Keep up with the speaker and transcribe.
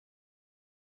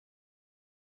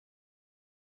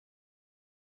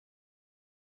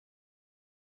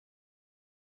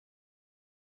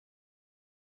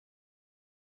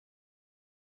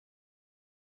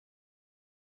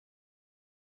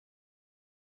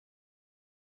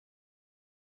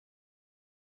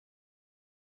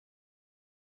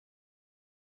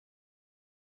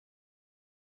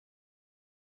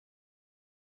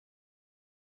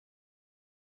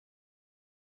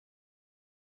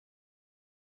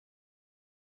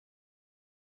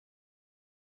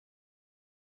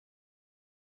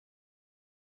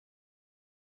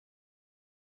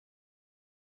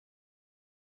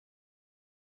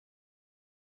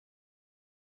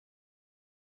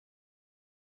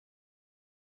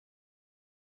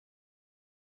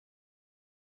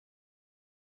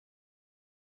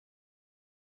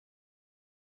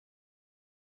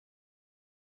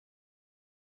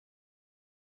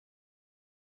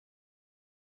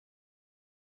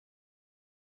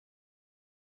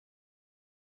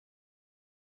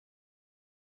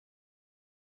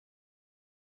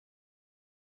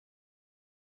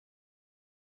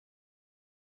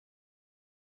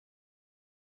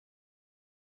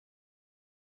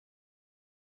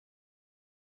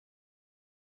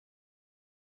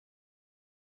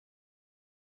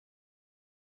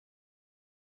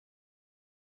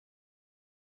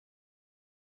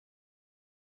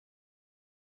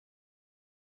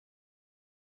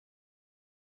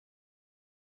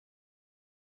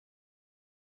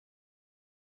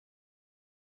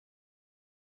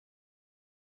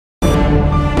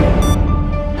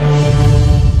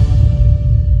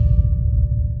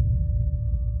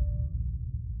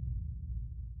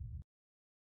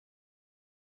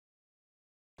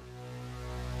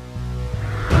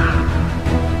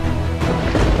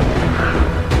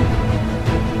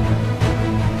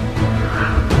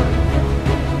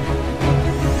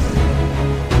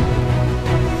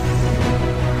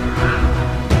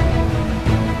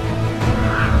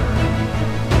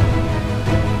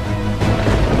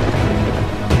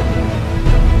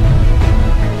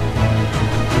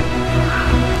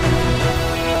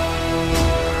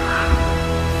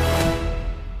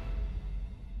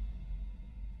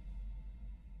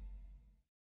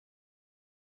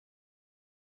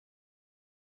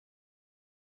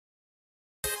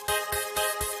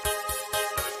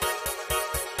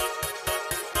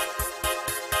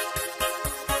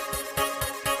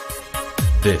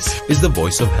This is the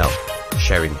Voice of Health,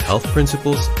 sharing health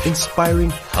principles,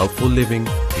 inspiring healthful living,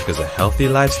 because a healthy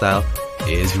lifestyle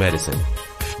is medicine.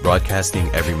 Broadcasting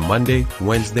every Monday,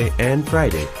 Wednesday, and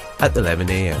Friday at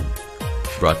 11 a.m.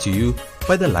 Brought to you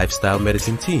by the Lifestyle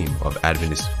Medicine team of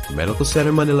Adventist Medical Center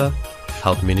Manila,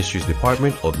 Health Ministries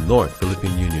Department of North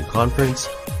Philippine Union Conference,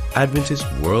 Adventist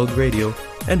World Radio,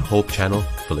 and Hope Channel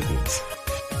Philippines.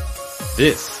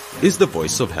 This is the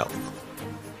Voice of Health.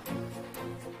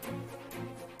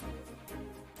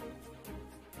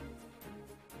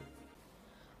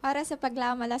 Oras sa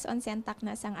paglaom, alas 11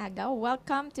 na sang agaw.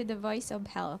 Welcome to the Voice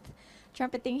of Health,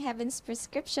 trumpeting heaven's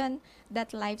prescription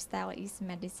that lifestyle is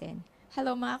medicine.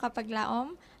 Hello mga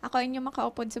kapaglaom, ako inyong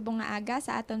makaupod subong nga aga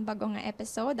sa aton bagong nga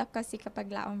episode. Ako si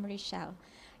kapaglaom Richelle.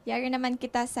 Yari naman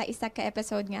kita sa isa ka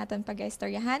episode nga aton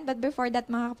pag-istoryahan, but before that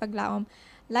mga kapaglaom,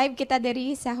 live kita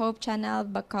diri sa Hope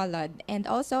Channel Bacolod, and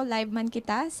also live man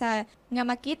kita sa nga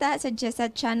makita sa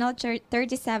GESA Channel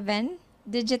 37,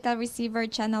 Digital Receiver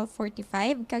Channel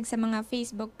 45, kag sa mga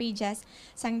Facebook pages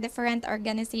sang different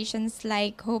organizations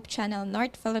like Hope Channel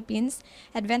North Philippines,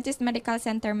 Adventist Medical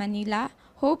Center Manila,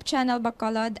 Hope Channel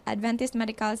Bacolod, Adventist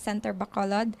Medical Center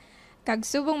Bacolod, kag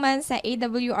subong man sa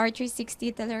AWR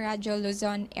 360 Teleradyo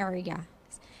Luzon area.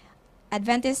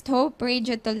 Adventist Hope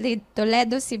Radio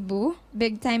Toledo, Cebu,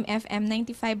 Big Time FM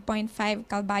 95.5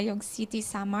 Calbayog City,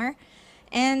 Samar.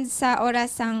 And sa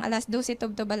oras sang alas 12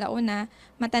 tubto balauna,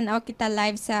 matanaw kita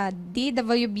live sa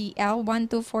DWBL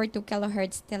 1242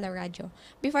 kHz Teleradyo.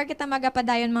 Before kita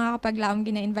magapadayon mga kapaglaom,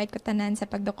 gina-invite ko tanan sa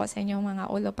pagduko sa inyong mga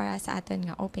ulo para sa aton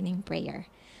nga opening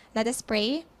prayer. Let us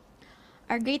pray.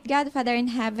 Our great God, Father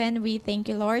in heaven, we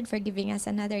thank you, Lord, for giving us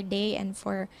another day and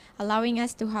for allowing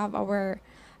us to have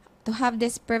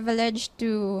this privilege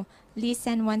to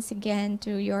listen once again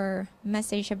to your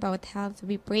message about health.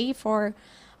 We pray for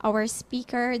our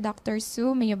speaker, Dr.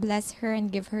 Sue. May you bless her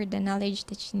and give her the knowledge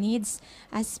that she needs,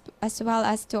 as well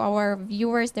as to our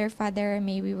viewers, their Father.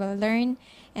 May we will learn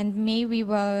and may we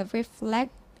will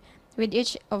reflect with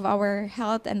each of our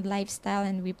health and lifestyle.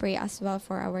 And we pray as well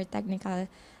for our technical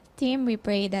team. We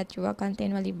pray that you will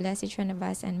continually bless each one of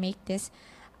us and make this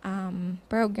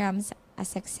programs a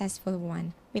successful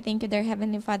one. We thank you, dear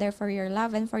Heavenly Father, for your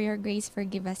love and for your grace.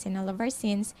 Forgive us in all of our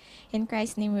sins. In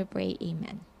Christ's name we pray.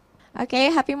 Amen.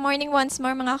 Okay, happy morning once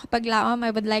more mga kapaglaom.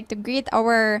 I would like to greet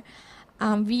our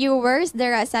viewers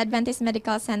there sa Adventist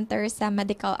Medical Center sa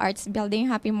Medical Arts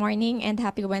Building. Happy morning and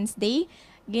happy Wednesday.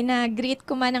 Gina-greet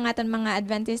ko man ang aton mga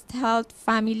Adventist Health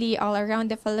family all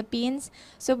around the Philippines.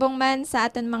 Subong man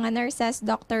sa aton mga nurses,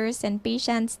 doctors, and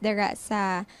patients there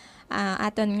sa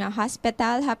aton nga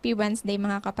hospital. Happy Wednesday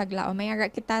mga kapaglaom. May ara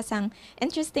kita sang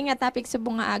interesting nga topic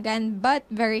subong nga agan but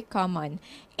very common.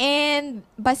 And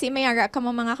basi may ara ka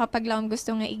mo mga kapaglaom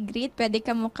gusto nga i-greet, pwede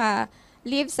ka mo ka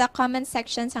leave sa comment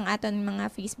section sang aton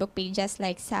mga Facebook pages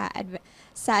like sa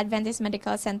Adventist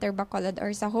Medical Center Bacolod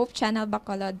or sa Hope Channel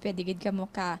Bacolod. Pwede gid ka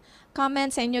mo ka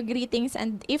comment sa inyo greetings,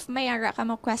 and if may ara ka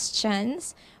mo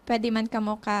questions, pwede man ka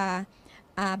mo ka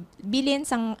bilin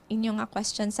sang inyong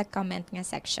question sa comment nga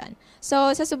section.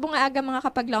 So, sa subong nga aga mga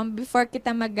kapaglaom, before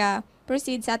kita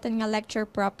proceed sa aton nga lecture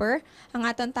proper, ang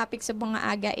aton topic subong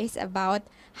nga aga is about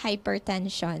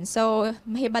hypertension. So,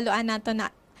 mahibaluan nato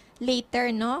na later,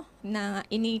 no, na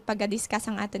ini pag-discuss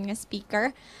ang aton nga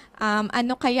speaker.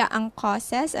 Ano kaya ang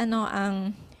causes, ano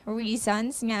ang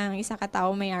reasons nga ang isa ka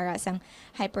tawo may ara sang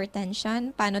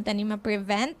hypertension, paano tani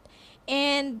ma-prevent,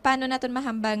 and paano natin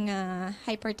mahambang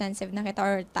hypertensive na kita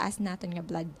or taas natin nga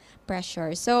blood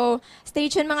pressure. So, stay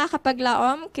tuned mga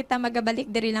kapaglaom. Kita magabalik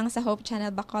diri lang sa Hope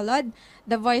Channel Bacolod.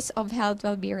 The Voice of Health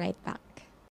will be right back.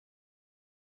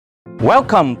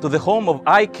 Welcome to the home of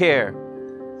eye care,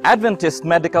 Adventist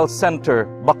Medical Center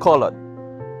Bacolod.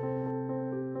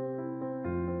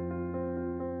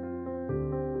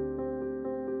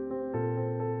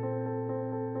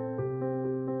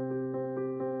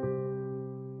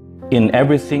 In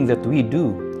everything that we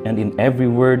do, and in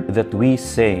every word that we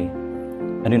say,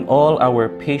 and in all our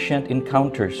patient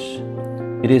encounters,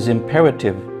 it is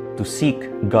imperative to seek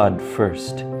God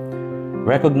first,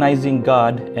 recognizing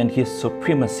God and His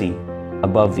supremacy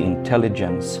above the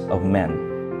intelligence of men.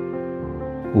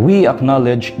 We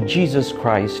acknowledge Jesus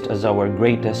Christ as our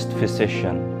greatest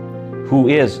physician,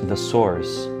 who is the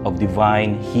source of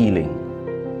divine healing.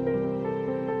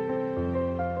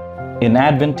 In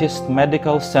Adventist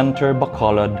Medical Center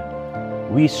Bacolod,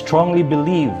 we strongly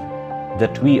believe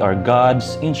that we are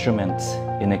God's instruments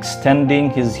in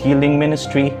extending His healing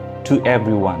ministry to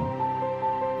everyone.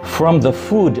 From the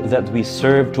food that we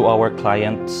serve to our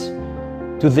clients,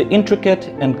 to the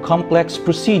intricate and complex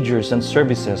procedures and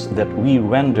services that we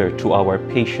render to our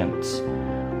patients,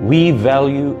 we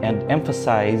value and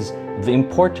emphasize the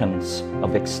importance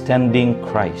of extending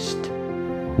Christ.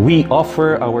 We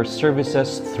offer our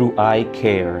services through eye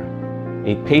care,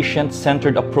 a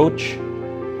patient-centered approach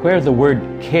where the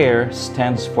word care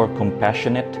stands for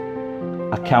compassionate,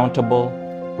 accountable,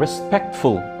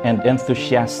 respectful, and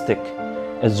enthusiastic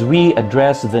as we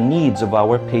address the needs of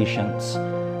our patients,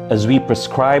 as we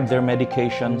prescribe their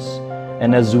medications,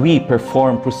 and as we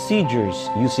perform procedures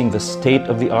using the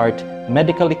state-of-the-art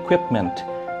medical equipment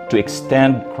to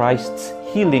extend Christ's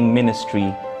healing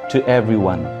ministry to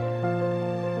everyone.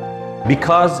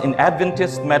 Because in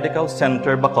Adventist Medical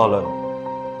Center, Bacolod,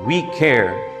 we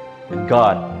care and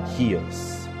God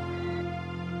heals.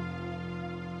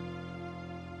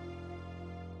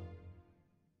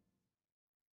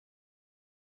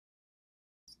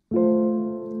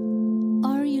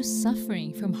 Are you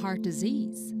suffering from heart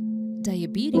disease,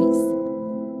 diabetes,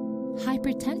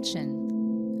 hypertension,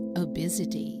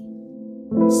 obesity,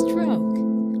 stroke,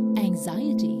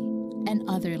 anxiety, and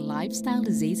other lifestyle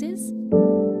diseases?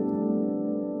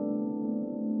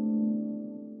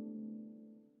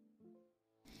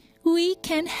 We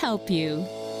can help you.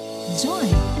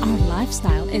 Join our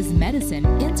Lifestyle is Medicine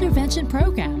intervention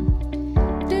program.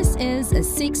 This is a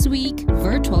 6-week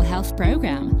virtual health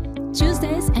program,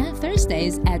 Tuesdays and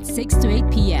Thursdays at 6 to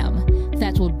 8 p.m.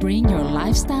 that will bring your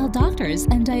lifestyle doctors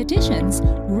and dietitians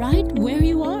right where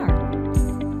you are.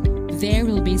 There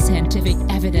will be scientific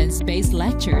evidence-based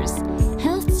lectures,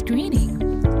 health screening,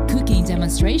 cooking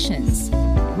demonstrations,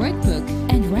 workbook,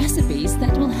 and recipes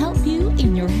that will help you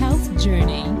in your health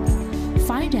journey.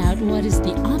 Find out what is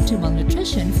the optimal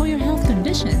nutrition for your health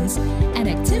conditions and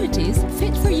activities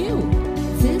fit for you.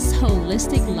 This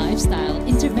holistic lifestyle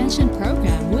intervention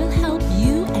program will help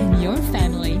you and your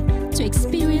family to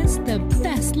experience the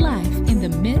best life in the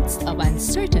midst of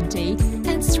uncertainty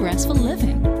and stressful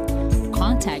living.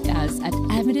 Contact us at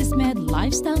Adventist Med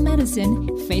Lifestyle Medicine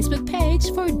Facebook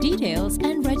page for details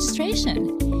and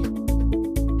registration.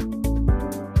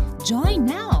 Join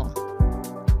now!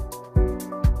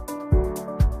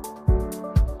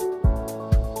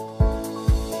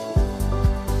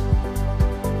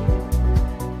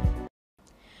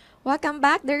 Welcome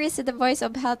back. There is the Voice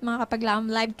of Health, mga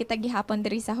kapaglaom. Live kita gihapon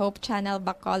diri sa Hope Channel,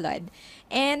 Bacolod.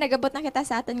 And nagabot na kita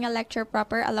sa aton nga lecture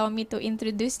proper. Allow me to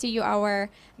introduce to you our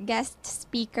guest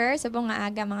speaker. Subong nga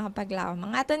aga, mga kapaglaom.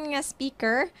 Ang aton nga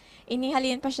speaker,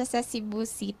 inihalin pa siya sa Cebu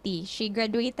City. She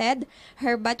graduated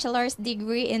her bachelor's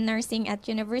degree in nursing at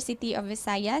University of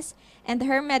Visayas and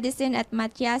her medicine at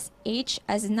Matias H.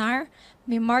 Aznar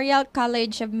Memorial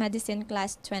College of Medicine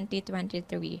Class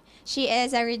 2023. She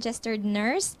is a registered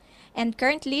nurse. And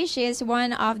currently, she is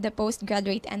one of the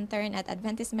postgraduate intern at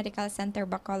Adventist Medical Center,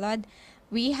 Bacolod.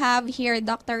 We have here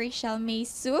Dr. Rachelle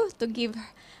to give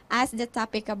us the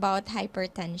topic about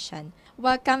hypertension.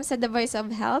 Welcome sa The Voice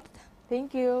of Health.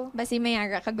 Thank you. Basi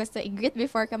mayara ka gusto i-greet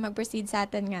before ka mag-proceed sa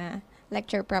atin nga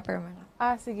lecture proper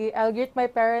mga. Sige. I'll greet my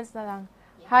parents na lang.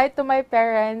 Hi to my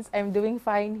parents. I'm doing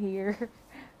fine here.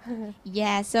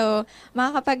 Yeah, so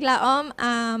mga kapaglaom,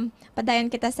 padayon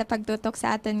kita sa pagtutok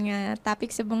sa aton nga topic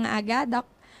subong nga aga. Doc,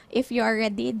 if you are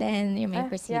ready, then you may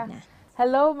proceed na.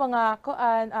 Hello mga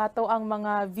ato ang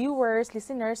mga viewers,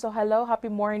 listeners. So hello, happy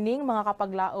morning mga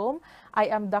kapaglaom. I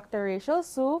am Dr. Rachelle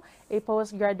Su, a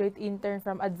postgraduate intern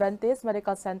from Adventist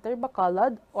Medical Center,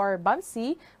 Bacolod, or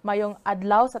BAMC, mayong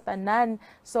adlaw sa tanan.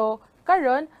 So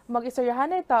karon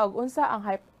mag-istoryahan na ita og unsa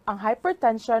ang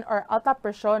hypertension or alta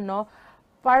presyon, no?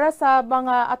 Para sa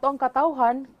mga ato ang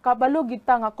katawhan, kabalo gid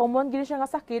ta nga common gid siya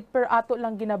nga sakit pero ato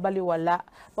lang ginabaliwala.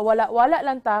 Pawala-wala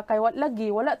lang ta kay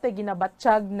wala tay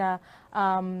ginabatsyag na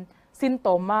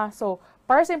sintoma. So,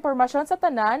 para sa impormasyon sa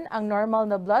tanan, ang normal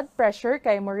na blood pressure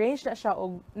kay mo range na siya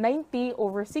og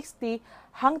 90/60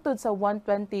 hangtod sa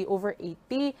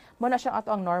 120/80. Mo na siya ato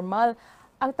ang normal.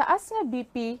 Ang taas nga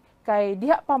BP kay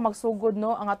diha pa magsugod,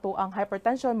 no, ang ato ang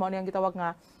hypertension, mo niyang gitawag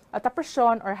nga at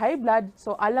presyon or high blood.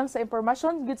 So alang sa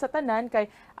impormasyon gid sa tanan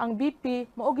kay ang BP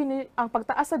mao gini, ang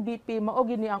pagtaas sa BP mao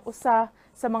gini ang usa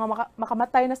sa mga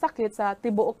makamatay na sakit sa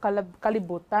tibuok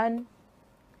kalibutan.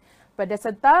 Pwede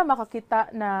sad ta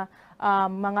makakita na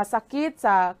mga sakit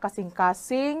sa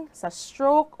kasing-kasing, sa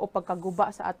stroke o pagkaguba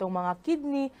sa atong mga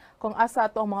kidney kung asa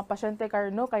atong mga pasyente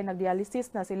karon kay nagdialysis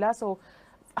na sila. So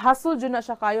hassle jud na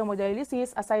siya kayo mo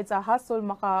dialysis. Aside sa hassle,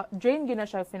 maka-drain gid na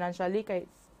siya financially kay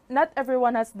not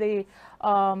everyone has the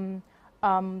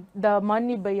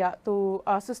money baya to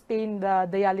sustain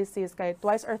the dialysis kay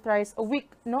twice or thrice a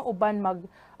week, no, uban mag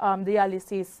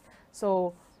dialysis.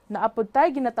 So naapod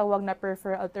tay ginatawag na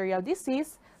peripheral arterial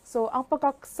disease. So, ang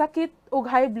pagkasakit og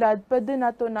high blood, pwede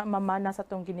nato na mamana sa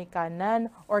tong ginikanan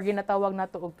or ginatawag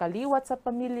nato og kaliwat sa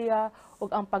pamilya ug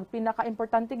ang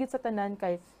pagpinaka-importante gid sa tanan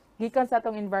kay gikan sa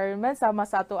atong environment sama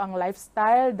sa ato ang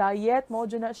lifestyle, diet, mao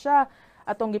na siya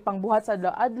atong gipangbuhat sa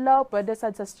adlaw, pwede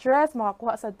sad sa stress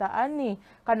makakuha sa taan ni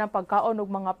kanang pagkaon og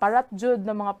mga parat jud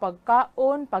na mga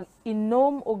pagkaon,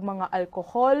 pag-inom og mga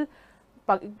alcohol,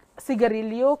 pag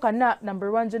sigarilyo kana number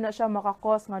 1 jud na siya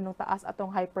makakos nganong taas atong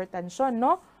hypertension,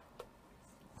 no?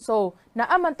 So,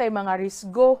 naaman tay mga risk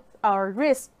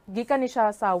gikan ni siya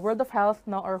sa World of Health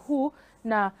no or WHO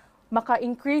na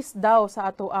maka-increase daw sa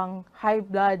ato ang high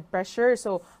blood pressure.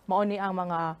 So, mao ni ang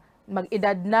mga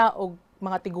mag-edad na o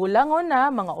mga tigulangon na,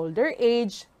 mga older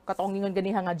age, katong ingon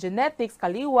ganiha nga genetics,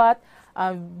 kaliwat,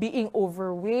 being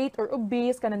overweight or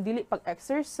obese, kanang dili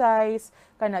pag-exercise,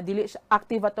 kana dili siya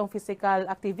active atong physical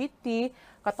activity,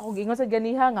 katong ingon sa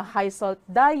ganiha nga high salt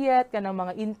diet, kanang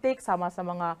mga intake sama sa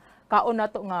mga kaon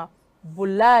nato nga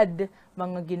bulad,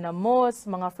 mga ginamos,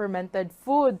 mga fermented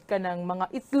food, kanang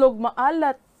mga itlog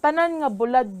maalat, tanan nga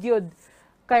bulad gyud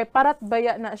kay parat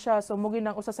baya na siya. So mo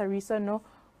ginang usa sa reason no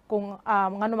kung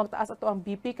ngano magtaas ato ang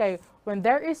BP kay when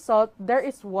there is salt there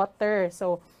is water.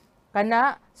 So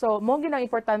mo ginang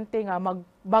importante nga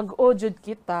magbag-o jud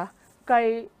kita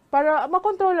kay para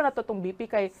makontrol na nato tong BP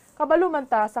kay kabalo man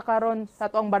ta sa karon sa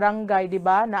ato ang barangay, di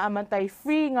ba? Naaman tay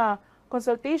free nga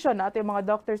consultation na atay mga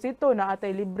doctors dito, na atay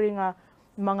libre nga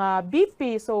mga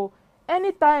BP. So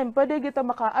anytime, pwede kita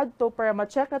maka-adto para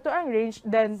ma-check na to ang range,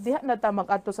 then diha na ta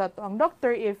mag-adto sa to ang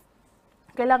doctor if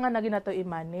kailangan na ginato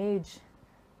i-manage.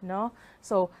 No?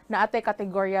 So, naatay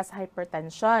kategorya sa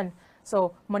hypertension.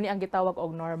 So, mo ni ang gitawag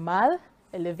og normal,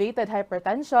 elevated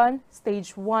hypertension,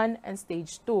 stage 1 and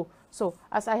stage 2. So,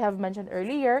 as I have mentioned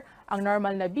earlier, ang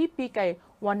normal na BP kay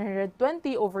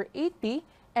 120/80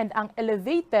 and ang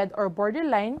elevated or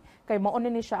borderline kay mao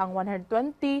ni siya ang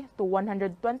 120 to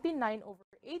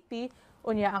 129/80.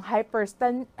 Unya ang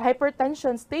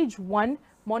hypertension stage 1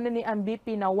 mo na ni ang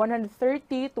BP na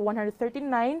 130 to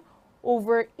 139/80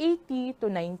 to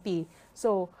 90.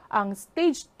 So ang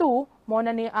stage 2 mo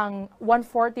na ni ang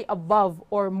 140 above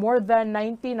or more than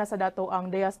 90 na sa dato ang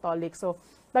diastolic. So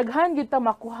daghan gid ta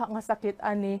makuha nga sakit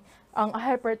ani ang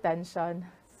hypertension.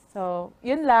 So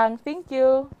yun lang, thank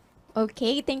you.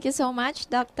 Okay, thank you so much,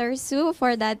 Dr. Sue,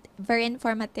 for that very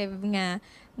informative nga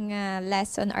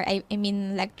lesson or I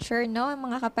mean lecture, no,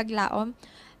 mga kapaglaom.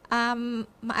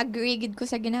 Ma-agree gid ko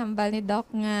sa ginahambal ni Doc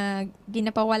nga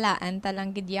ginapawalaan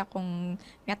talang gid akong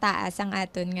nga taas ang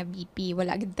aton nga BP.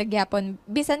 Wala gid tagyapon.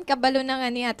 Bisan kabalo na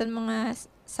nga ni aton mga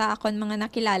sa akon mga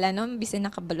nakilala, no, bisan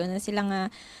nakabalo na sila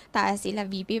nga taas sila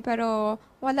BP pero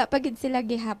wala pa gid sila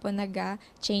gihapon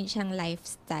naga-change ang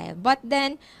lifestyle. But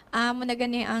then mo na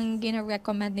gani ang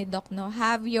gina-recommend ni Doc, no,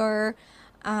 have your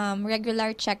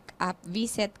regular check-up,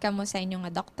 visit ka mo sa inyong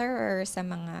doctor or sa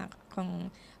mga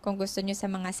kung gusto nyo sa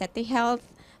mga City Health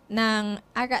nang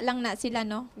ara lang na sila,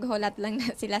 no, guhulat lang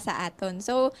na sila sa aton.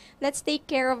 So let's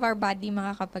take care of our body,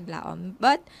 mga kapaglaom.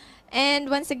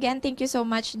 And once again, thank you so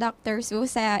much, Dr. Sue,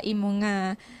 sa imong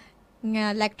nga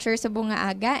lecture sa bunga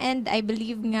aga, and I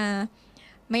believe nga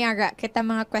mayara kita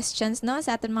mga questions, no,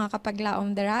 sa aton mga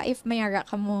kapaglaom dara. If mayara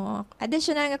ka mo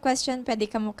additional nga question, pwede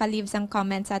ka mo ka-leave sang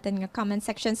comment sa aton nga comment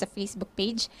section sa Facebook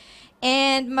page.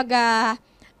 And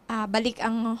balik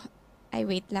ang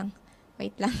wait lang.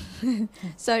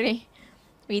 Sorry.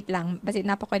 Wait lang. Basi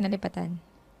napa ko nalipatan.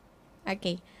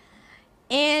 Okay.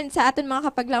 And sa aton mga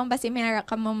kapaglaom, basi mayara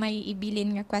ka mo may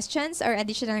ibilin nga questions or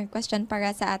additional question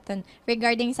para sa aton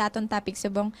regarding sa aton topic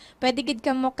subong, pwede gid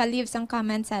ka mo ka-leave sang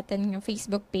comment sa aton nga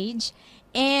Facebook page.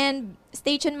 And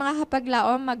stay tuned, mga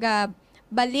kapaglaom,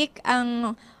 balik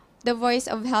ang The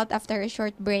Voice of Health after a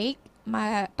short break.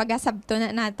 Pagasabto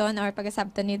na naton or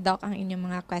pagasabto ni Doc ang inyong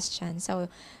mga questions.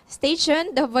 So stay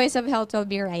tuned. The Voice of Health will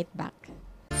be right back.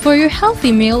 For your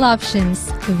healthy meal options,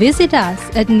 visit us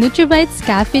at Nutribites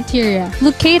Cafeteria,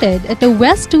 located at the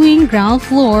West Wing ground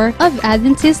floor of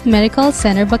Adventist Medical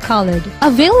Center, Bacolod.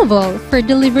 Available for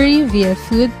delivery via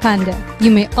Food Panda.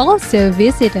 You may also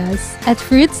visit us at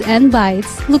Fruits and Bites,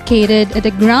 located at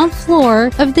the ground floor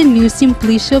of the new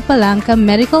Simplicio Palanca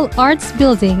Medical Arts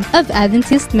Building of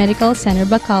Adventist Medical Center,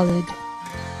 Bacolod.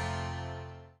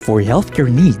 For healthcare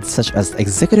needs such as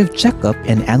executive checkup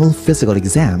and annual physical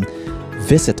exam,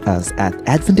 visit us at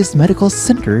Adventist Medical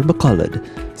Center, Bacolod,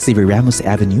 Xavier Ramos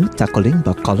Avenue, Tacoling,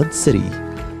 Bacolod City.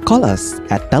 Call us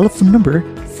at telephone number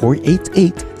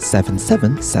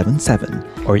 488-7777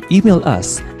 or email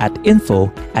us at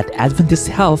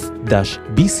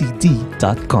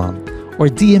info@adventisthealth-bcd.com or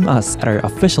DM us at our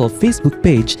official Facebook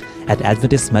page at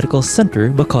Adventist Medical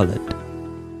Center, Bacolod.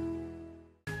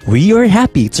 We are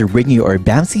happy to bring you our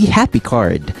BAMC Happy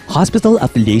Card, Hospital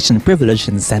Affiliation Privilege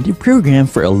Incentive Program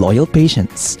for loyal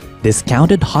patients.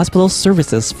 Discounted hospital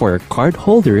services for card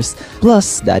holders,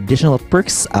 plus the additional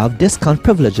perks of discount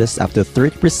privileges up to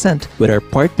 30% with our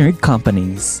partnered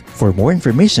companies. For more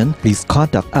information, please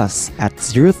contact us at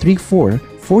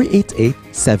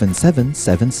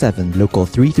 034-488-7777, local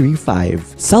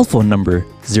 335, cell phone number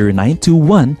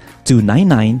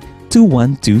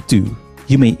 0921-299-2122.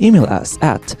 You may email us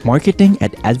at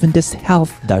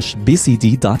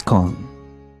marketing@adventisthealth-bcd.com.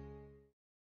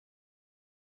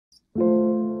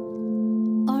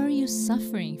 Are you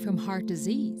suffering from heart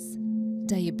disease,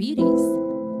 diabetes,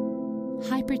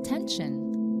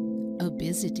 hypertension,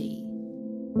 obesity,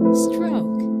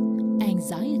 stroke,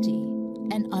 anxiety,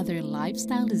 and other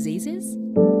lifestyle diseases?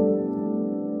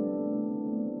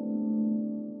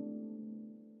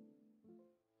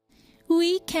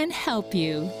 We can help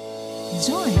you.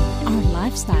 Join our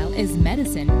Lifestyle is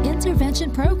Medicine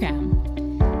intervention program.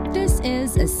 This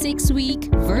is a 6-week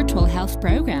virtual health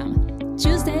program,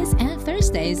 Tuesdays and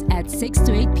Thursdays at 6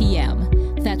 to 8 p.m.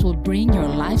 that will bring your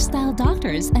lifestyle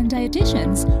doctors and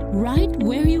dietitians right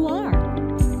where you are.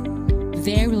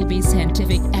 There will be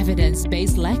scientific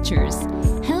evidence-based lectures,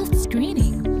 health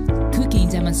screening, cooking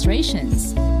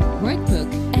demonstrations, workbook,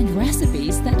 and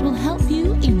recipes that will help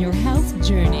you in your health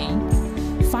journey.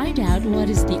 Find out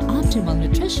what is the optimal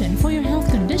nutrition for your health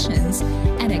conditions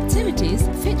and activities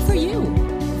fit for you.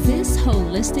 This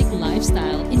holistic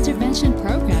lifestyle intervention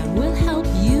program will help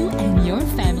you and your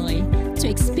family to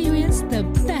experience the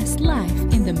best life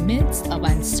in the midst of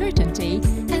uncertainty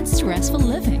and stressful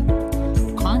living.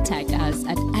 Contact us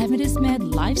at Adventist Med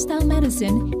Lifestyle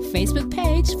Medicine Facebook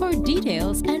page for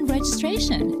details and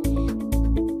registration.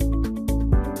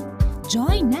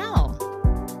 Join now!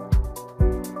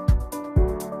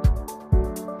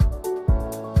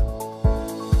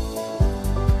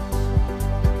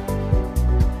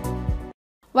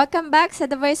 Welcome back sa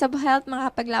The Voice of Health, mga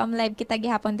kapaglaom live kita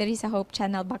gihapon diri sa Hope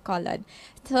Channel Bacolod.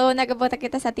 So nagabuta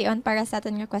kita sa tion para sa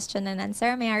aton nga question and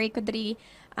answer. Mayari ko diri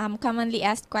commonly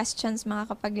asked questions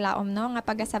mga kapaglaom no nga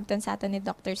pagasabton sa aton ni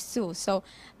Dr. Sue. So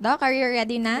Doc, are you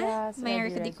ready na? Yes, Mayari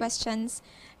ko ready. di questions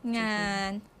nga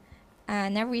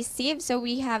na-receive. So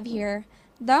we have here,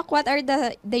 Doc, what are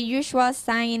the usual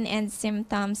sign and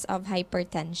symptoms of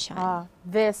hypertension?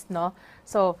 This, no?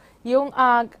 So, yung,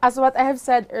 as what I have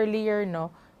said earlier, no,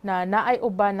 na naay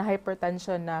uban na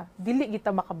hypertension na dili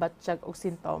kita makabatsyag og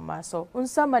sintomas. So,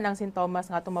 unsa man ang sintomas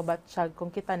nga tumabatsyag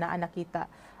kung kita naa nakita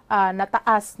na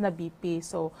taas na BP.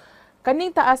 So,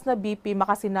 kaning taas na BP,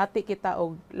 makasinati kita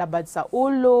og labad sa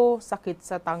ulo, sakit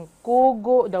sa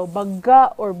tangkugo, daw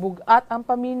baga or bugat ang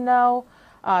paminaw,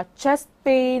 chest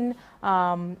pain,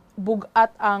 bugat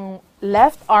ang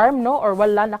left arm, no, or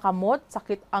wala nakamot,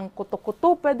 sakit ang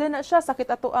kuto-kuto, pwede na siya,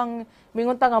 sakit ato ang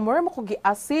mingunta nga more mo kugi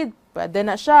acid, pwede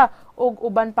na siya, ug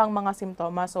uban pang mga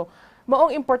simptomas. So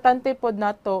maong importante pod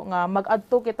nato nga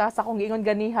mag-adto kita sa kung giingon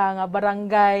ganiha nga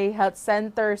barangay, health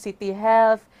center, city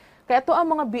health. Kaya ito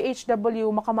ang mga BHW,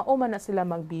 makamauman na sila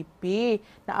mag-BP.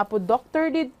 Naapo doctor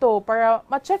dito para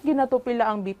ma-check ginato pila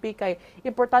ang BP kay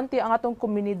importante ang atong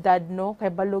komunidad, no,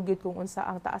 kay balugid kung unsa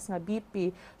ang taas nga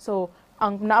BP. So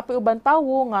ang naapoy uban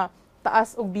tawo nga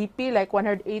taas og BP like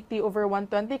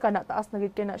 180/120 kana taas na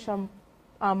gid kay na siya,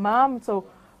 ma'am. So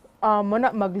mo na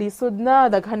maglisod na,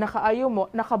 daghan na kaayo mo,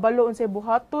 nakabalo unsay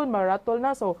buhaton, maratol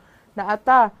na. So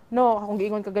naata, no, akong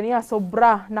giingon ka ganiya,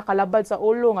 sobra nakalabad sa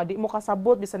ulo nga di mo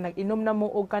kasabot bisan nag-inom na mo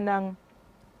og kanang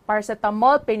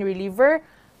paracetamol, pain reliever,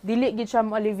 dili gid siya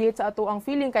mo-alleviate sa ato ang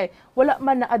feeling kay wala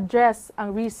man na-address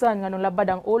ang reason nga nung labad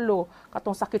ang ulo.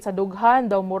 Katong sakit sa dughan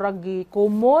daw murag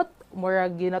gikumot,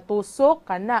 murag ginatusok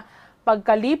kana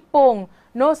pagkalipong,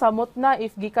 no, samot na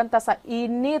if gikanta sa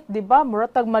init, di ba,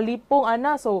 murag tag malipong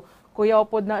ana. So kuyaw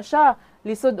pod na siya,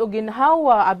 lisod o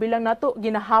ginhawa, abilang nato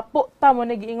ginahapo ta mo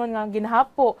na giingon nga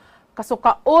ginahapo,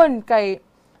 kasukaon kay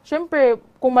syempre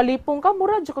kung malipong ka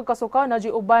mura jud ka kasuka na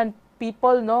jud uban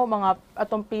people, no, mga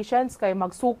atong patients kay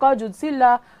magsuka jud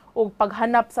sila og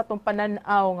paghanap sa atong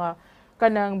pananaw nga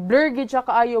kanang blur gid siya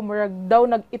kaayo, murag daw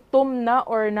nag-itom na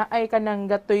or naay kanang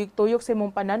gatuyok-tuyok sa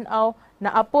imong pananaw,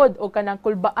 naapod o kanang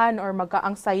kulbaan or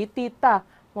magka-anxiety ta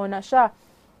mo na siya.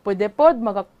 Pwede pod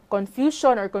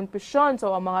confusion or confusion.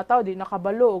 So, ang mga tao di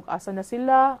nakabalo og asa na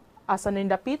sila, asa na yung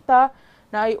dapita,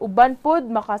 na ay uban pod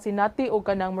makasinati o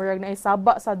kanang murag na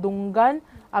isaba sa dunggan,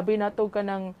 abi na to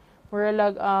kanang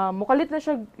murag mukalit na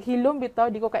siya hilom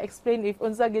bitaw, di ko ka-explain if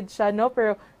unsa gid siya, no,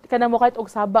 pero kanang mukalit og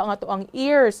saba nga to ang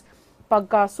ears,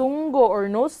 pagkasunggo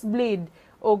or nosebleed,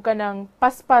 o kanang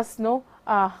paspas, no,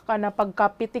 kanang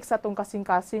pagkapitik sa tong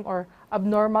kasing-kasing or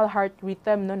abnormal heart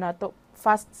rhythm, no, nato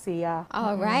fast siya.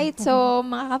 Alright. So,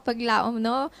 mga kapaglaom,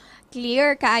 no?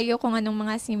 Clear kaayo kung anong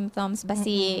mga symptoms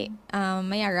basi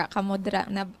mayara kamudra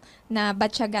na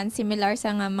batyagan similar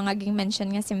sa nga mga gi-mention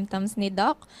nga symptoms ni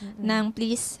doc nang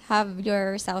please have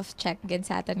yourself check gid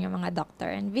sa aton nga mga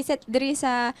doctor and visit diri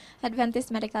sa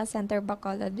Adventist Medical Center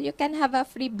Bacolod. You can have a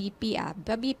free BP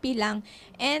BP lang.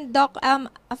 And doc, a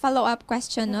follow-up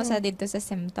question no sa dito sa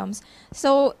symptoms.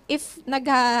 So if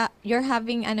you're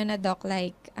having na doc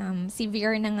like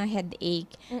severe na nga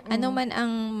headache, ano man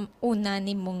ang una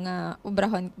nimo nga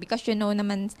ubrahon because you know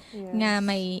naman nga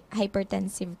may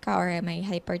hypertensive ka or may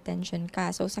hypertension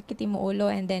ka. So sakit mo ulo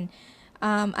and then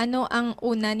ano ang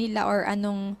una nila or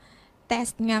anong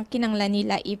test nga kinanglan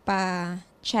nila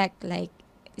ipa-check like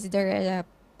is there a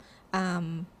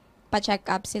pa-check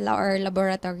up sila or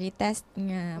laboratory test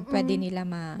nga pwede nila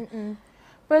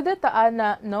Pwede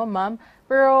na no ma'am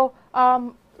pero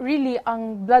really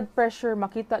ang blood pressure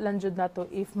makita lang jud nato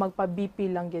if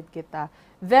magpa-BP lang gid kita.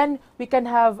 Then we can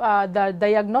have the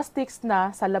diagnostics na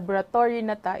sa laboratory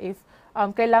na ta if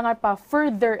kailangan pa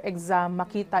further exam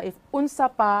makita if unsa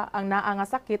pa ang naa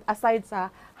nga sakit aside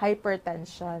sa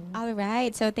hypertension. All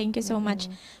right. So thank you so much,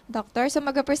 doctor. So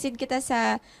mag-proceed kita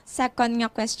sa second nga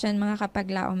question mga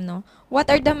kapaglaom no. What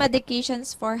are the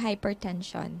medications for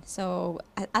hypertension? So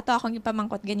ato akong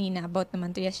ipamangkot ganina about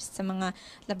naman to sa mga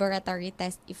laboratory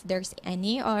test if there's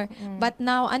any or but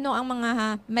now ano ang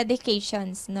mga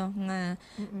medications no nga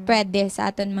pwede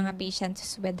sa aton mga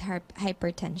patients with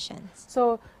hypertension?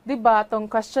 So di ba tong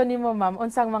question nimo ma'am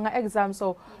unsang mga exam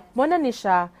so mo na ni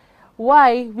siya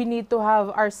why we need to have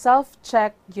our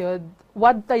self-check yun,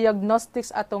 what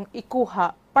diagnostics atong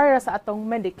ikuha para sa atong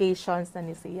medications na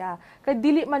ni siya. Kaya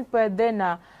dili man pwede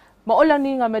na maulang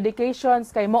ni nga medications,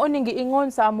 kay mauning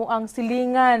giingon sa amuang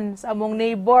silingan, sa among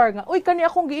neighbor, nga, uy, kani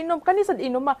akong giinom, kani sad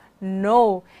inom ma.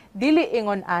 No, dili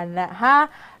ingon ana, ha?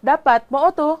 Dapat,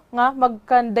 mauto nga,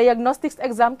 magkan-diagnostics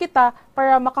exam kita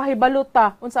para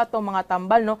makahibaluta unsa atong mga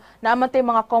tambal, no? Naamantay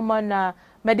mga common na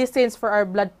medicines for our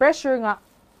blood pressure nga,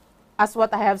 as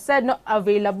what I have said, no,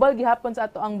 available gihapon sa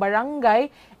ato ang barangay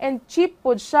and cheap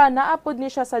pod siya, naapod ni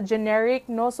siya sa generic,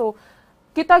 no. So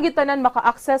kita-gitanan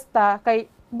maka-access ta kay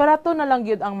barato na lang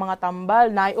gyud ang mga tambal,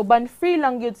 na uban free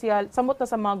lang gyud siya samot na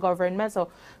sa mga government. So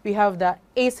we have the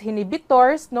ACE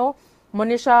inhibitors, no. Mo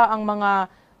ni siya ang mga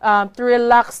to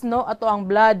relax no ato ang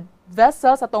blood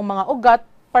vessels atong mga ugat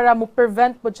para mo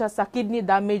prevent pod siya sa kidney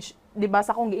damage, di ba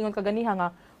sa kung giingon kaganiha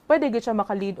nga pwede gid siya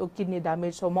maka-lead og kidney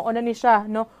damage. So mao na ni siya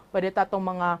no. Pwede ta tong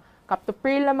mga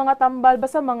captopril na mga tambal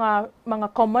basta mga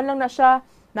common lang na siya.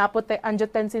 Naapot tay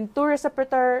angiotensin 2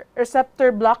 receptor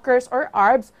blockers or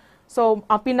ARBs. So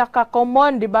ang pinaka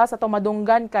common di ba sa tong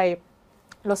madunggan kay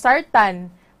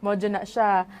losartan. Mo na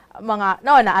siya mga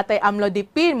naatay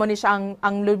amlodipine mo ni siya ang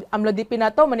amlodipine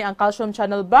na to mo ni ang calcium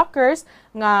channel blockers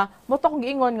nga mo to kung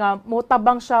giingon nga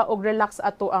motabang siya og relax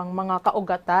ato ang mga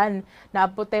kaugatan.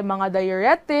 Naapot tay mga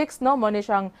diuretics no mo ni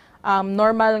siyang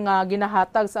normal nga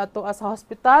ginahatag sa ato as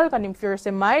hospital kaning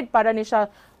furosemide para ni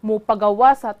siya mo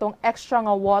pagawas sa atong extra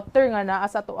nga water nga naa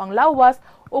sa ato ang lawas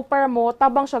o para mo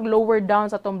tabang siya lower down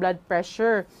sa atong blood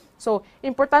pressure. So,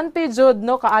 importante jud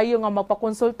no kaayo nga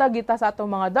magpakonsulta kita sa atong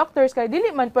mga doctors kay dili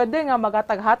man pwede nga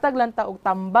magatag-hatag lang ta og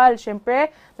tambal.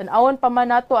 Syempre, tan-awon pa man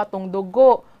nato atong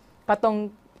dugo. Katong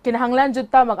kinahanglan jud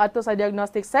ta mag-adto sa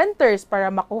diagnostic centers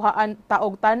para makuhaan ta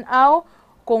og tan-aw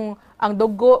kung ang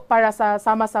dugo para sa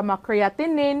sama-sama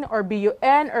creatinine or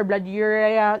BUN or blood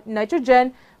urea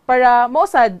nitrogen para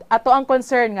mausad ato ang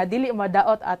concern nga dili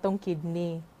madaot atong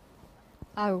kidney.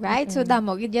 Alright, so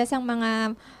damo gid sang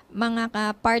mga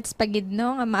parts pagid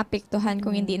no nga maapektuhan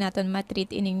kung hindi naton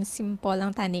matreat ining simple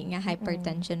lang tani nga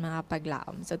hypertension mga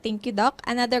paglaom. So thank you doc.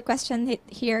 Another question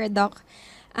here doc.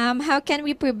 How can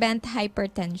we prevent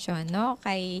hypertension no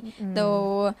kay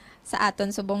though sa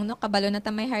aton subong no kabalo na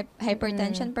ta may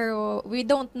hypertension pero we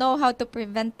don't know how to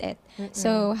prevent it.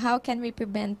 So how can we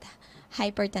prevent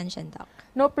hypertension doc?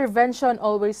 No, prevention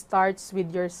always starts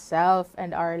with yourself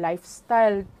and our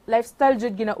lifestyle. Lifestyle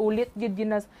jud ginaulit gid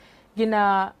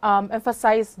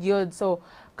emphasize gyud. So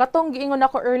katong giingon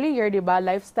ako earlier, di ba,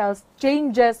 lifestyle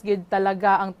changes gid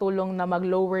talaga ang tulong na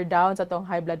mag-lower down sa tong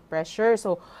high blood pressure.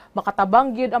 So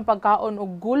makatabang gyud ang pagkaon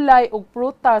og gulay ug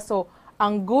prutas. So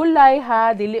ang gulay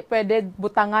ha dili pwede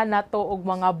butangan nato og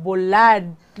mga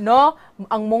bulad, no?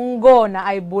 Ang munggo na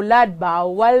ay bulad,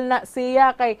 bawal na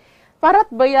siya kay parat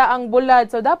baya ang bulad.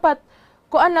 So dapat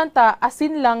kuan lang ta,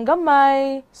 asin lang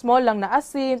gamay, small lang na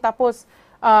asin, tapos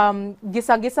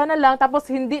gisa-gisa na lang, tapos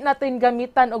hindi natin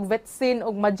gamitan og vetsin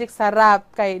og magic sarap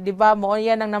kay di ba mo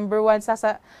yan ang number 1 sa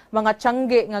mga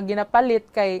tiyangge nga ginapalit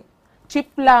kay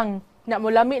cheap lang na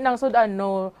mulami ng sudan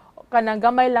no kanang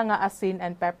gamay lang nga asin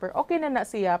and pepper, okay na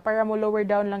siya para mo lower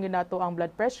down lang yun nato ang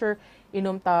blood pressure.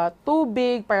 Inom ta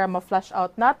tubig para ma-flush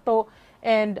out nato,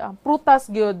 and prutas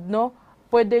gyud, no,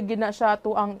 pwede gina siya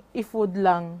to ang i-food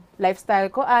lang. Lifestyle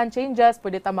ko changes,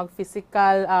 pwede ta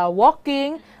mag-physical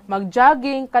walking,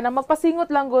 mag-jogging, kana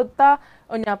magpasingot lang gud ta.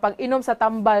 Unya pag inom sa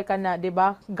tambal kana, di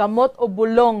ba? Gamot o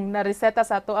bulong na reseta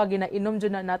sa ato ginainom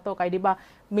jud na nato kay di ba?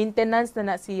 Maintenance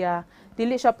na siya.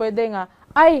 Dili siya pwede nga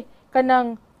ay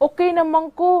kanang okay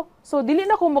naman ko, so dili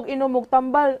na ko mag-inom og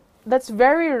tambal. That's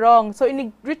very wrong. So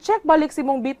ini-recheck balik si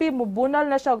mong BP mo, bunal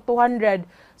na siya og 200.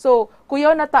 So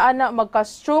kuyaw na taana,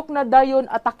 magka-stroke na dayon,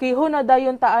 atakiho na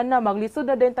dayon taana, maglisod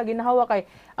na dayon ta ginahawa kay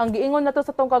ang giingon nato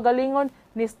sa tong kagalingon,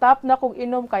 ni stop na kog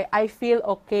inom kay I feel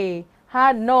okay.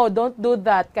 Ha, no, don't do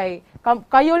that kay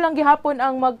kayo lang gihapon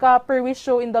ang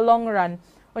magka-perwisyo in the long run.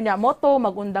 Unya moto,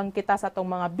 magundang kita sa tong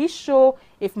mga bisyo,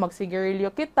 if magsigarilyo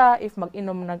kita, if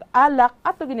mag-inom ng alak,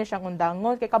 ato gini siyang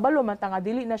undangon kay kabalo man ta nga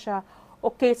dili na siya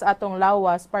okay sa atong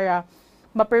lawas para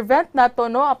ma-prevent nato,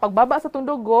 no, ang pagbaba sa tong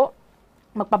dugo,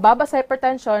 magpababa sa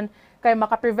hypertension kay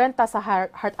maka-prevent ta sa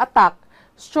heart attack,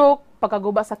 stroke,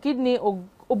 pagkaguba sa kidney ug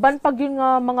uban pag yun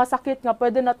nga mga sakit nga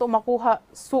pwede nato makuha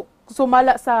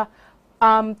sumala sa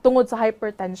tungod sa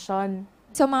hypertension.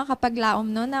 So mga kapaglaom,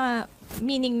 no, na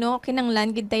meaning, no,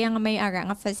 kinanglan gid tayo nga may ara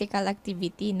nga physical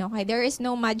activity, no, kay there is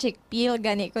no magic pill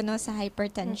gani ko, no, sa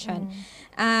hypertension.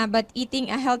 But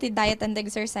eating a healthy diet and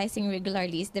exercising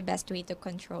regularly is the best way to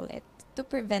control it, to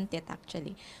prevent it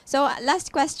actually. So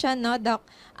last question, no, Doc,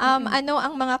 ano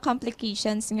ang mga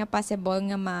complications nga possible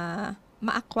nga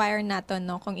ma-acquire nato,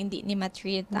 no, kung hindi ni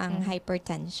ma-treat ang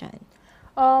hypertension?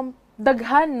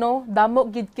 Daghan, no, damo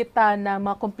gid kita na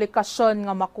mga komplikasyon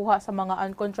nga makuha sa mga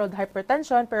uncontrolled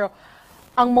hypertension, pero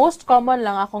ang most common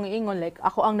lang akong ingon, like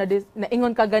ako ang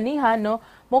naingon kaganihan, no,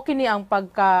 mo kini ang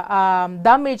pagka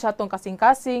damage atong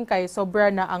kasing-kasing kay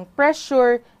sobra na ang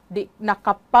pressure, di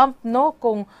nakapump, no,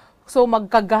 kung so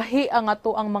magkagahi ang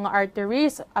ato ang mga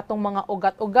arteries, atong mga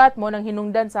ugat-ugat mo nang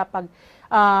hinungdan sa pag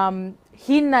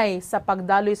hinay sa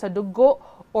pagdaloy sa dugo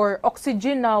or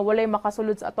oxygen na walay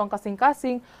makasulod sa atong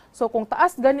kasing-kasing. So kung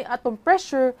taas gani atong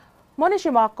pressure, mo ni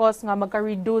siya makakos nga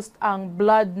magka-reduced ang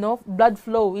blood, no, blood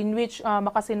flow, in which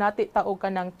makasinati ta og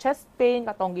kanang chest pain,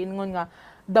 katong giingon nga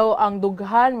daw ang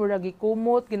dughan mura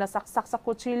gikumot, ginasaksak sa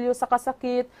kutsilyo sa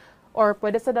kasakit, or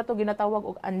pwede sa dato ginatawag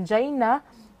og angina,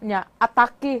 nya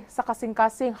atake sa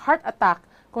kasing-kasing, heart attack,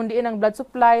 kung diin ang blood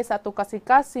supply sa ato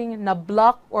kasing-kasing na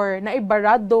block or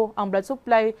naibarado ang blood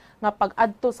supply nga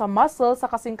pag-adto sa muscle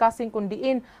sa kasing-kasing, kung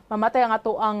diin mamatay ang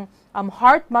ato ang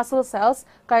heart muscle cells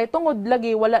kay tungod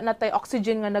lagi wala na tay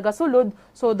oxygen nga nagasulod.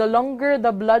 So the longer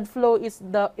the blood flow is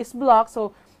blocked,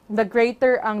 so the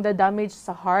greater ang the damage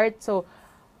sa heart. So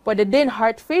pwede din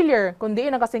heart failure kung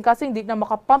diin ang kasing-kasing di na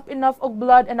makapump enough og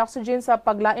blood and oxygen sa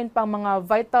paglain pang mga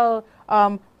vital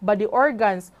body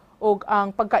organs, o ang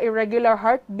pagka-irregular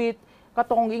heartbeat,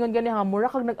 katong ingon gani ha, mura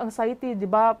kag nag-anxiety, di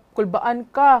ba? Kulbaan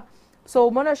ka. So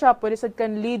mo na siya pwede sad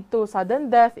kan lead to sudden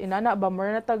death, inana ba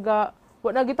mura na taga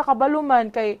wala na kita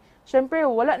kabaluman kay syempre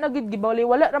wala na gid gibawli,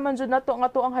 wala raman jud nato nga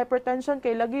to ang hypertension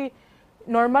kay lagi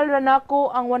normal ra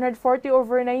nako ang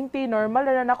 140/90, normal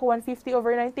ra nako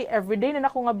 150/90, everyday na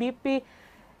nako nga BP.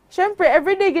 Syempre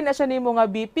everyday gina siya nimo nga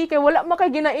BP kay wala man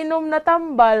kay ginainom na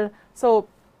tambal. So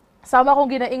sama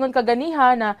kong ginaingon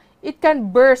kaganiha na it can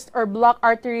burst or block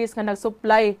arteries nga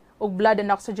nag-supply og blood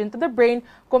and oxygen to the brain,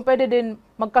 kung pwede din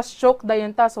magka-stroke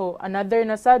dayon ta. So another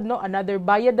na sad, no, another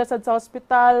bayad na sad sa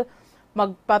hospital,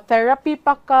 magpa-therapy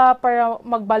pa ka para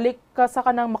magbalik ka sa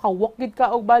kanang makawalk gid ka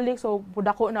og balik, so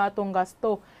budako na atong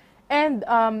gasto. And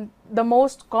the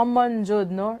most common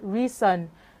jud, no, reason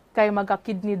kay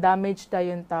magka-kidney damage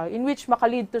dayon ta, in which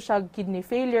makalid to siya kidney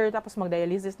failure, tapos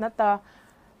mag-dialysis na ta.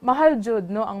 Mahal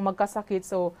jud, no, ang magkasakit.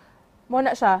 So mo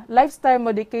na siya, lifestyle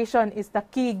modification is the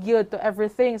key gyud to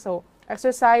everything. So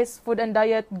exercise, food and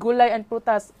diet, gulay and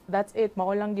prutas, that's it,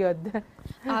 mao lang gyud.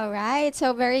 Alright,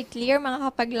 so very clear mga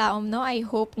kapaglaom, no. I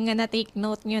hope nga na-take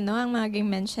note nyo, no, ang mga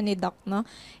mention ni Doc, no.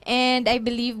 And I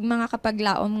believe mga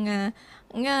kapaglaom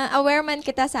nga aware man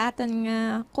kita sa aton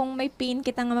nga kung may pain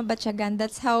kita nga mabatyagan,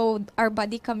 that's how our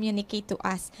body communicate to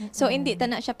us. So hindi ta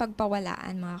na siya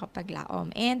pagpawalaan mga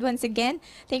kapaglaom. And once again,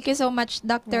 thank you so much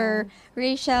Dr.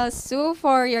 Rachelle Su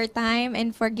for your time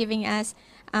and for giving us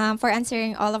for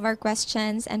answering all of our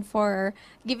questions and for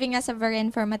giving us a very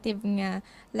informative nga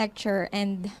lecture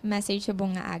and message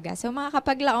subong nga aga. So mga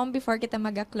kapaglaom, before kita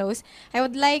maga-close, I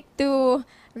would like to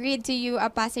read to you a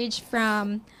passage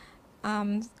from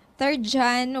 3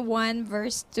 John 1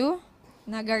 verse 2.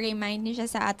 Naga-remind niya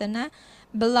sa ato na,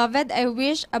 Beloved, I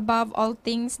wish above all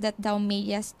things that thou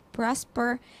mayest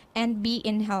prosper and be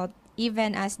in health,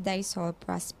 even as thy soul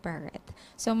prospereth.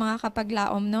 So mga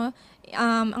kapaglaom, no,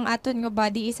 ang aton nga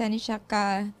body isa ni siya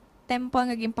ka tempo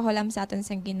nga gimpahulam sa aton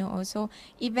sang Ginoo. So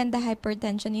even the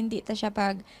hypertension hindi ta siya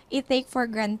pag i-take for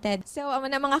granted. So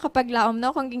amo na mga kapaglaom,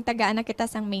 no, kung gintagaan na kita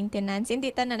sang maintenance,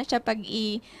 hindi ta na siya pag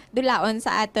idulaon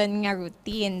sa aton nga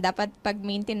routine. Dapat pag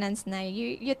maintenance na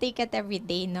you take it every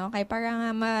day, no, kay para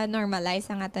nga ma-normalize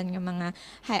ang aton nga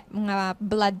mga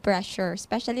blood pressure,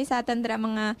 especially sa aton dra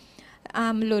mga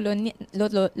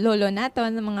lolo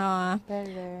naton, mga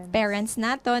parents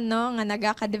naton, no, nga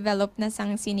nagaka-develop na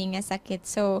sang sini nga sakit.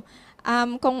 So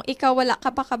kung ikaw wala ka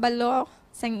pa kabalo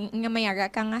sang nga mayara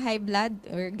ka nga high blood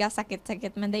or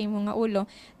gasakit-sakit man day mo nga ulo,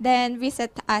 then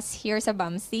visit us here sa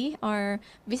BAMC or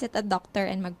visit a doctor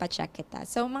and magpa-check kita.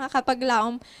 So mga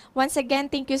kapaglaom, once again,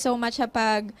 thank you so much sa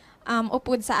pag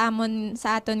upod sa amon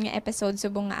sa aton nga episode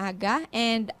subong nga aga.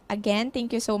 And again, thank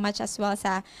you so much as well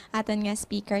sa aton nga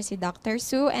speaker si Dr.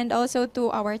 Sue, and also to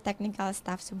our technical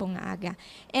staff subong nga aga.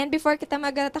 And before kita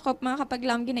magatakop mga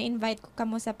kapaglaom, gina-invite ko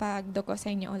kamo sa pagduko sa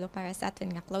inyo ulo para sa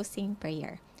aton nga closing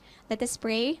prayer. Let us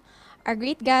pray. Our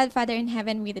great God, Father in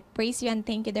heaven, we praise you and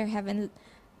thank you, dear Heavenly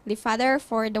Father,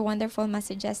 for the wonderful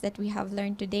messages that we have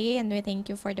learned today. And we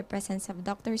thank you for the presence of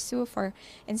Dr. Sue, for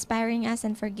inspiring us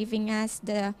and for giving us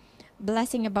the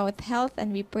blessing about health.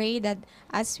 And we pray that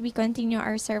as we continue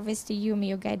our service to you,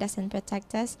 may you guide us and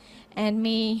protect us. And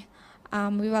may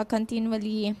we will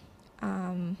continually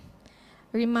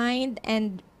remind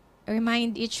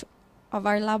each of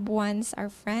our loved ones,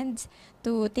 our friends,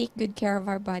 to take good care of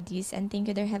our bodies. And thank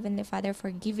you, dear Heavenly Father,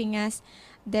 for giving us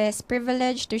this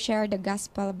privilege to share the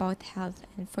gospel about health.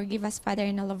 And forgive us, Father,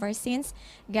 in all of our sins.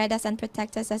 Guide us and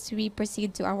protect us as we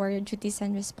proceed to our duties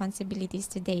and responsibilities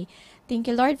today. Thank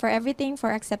you, Lord, for everything,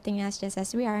 for accepting us just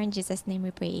as we are. In Jesus' name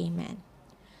we pray, amen.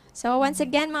 So once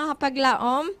again, mga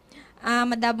kapaglaom,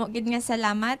 madamo gid nga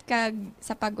salamat kag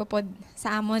sa pag-upod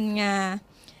sa amon nga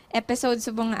episode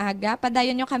subong aga.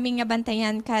 Padayon nyo kami nga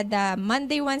bantayan kada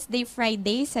Monday, Wednesday,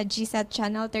 Friday sa GSAT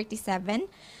Channel 37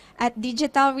 at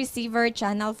Digital Receiver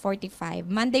Channel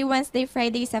 45. Monday, Wednesday,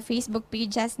 Friday sa Facebook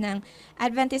pages ng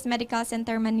Adventist Medical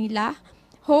Center Manila,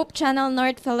 Hope Channel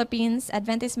North Philippines,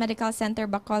 Adventist Medical Center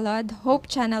Bacolod, Hope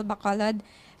Channel Bacolod,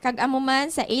 kag amuman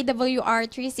sa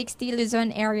AWR 360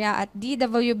 Luzon area at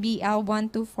DWBL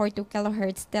 1242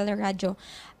 kHz Teleradyo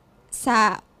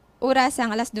sa oras ang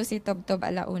alas 12 tubtob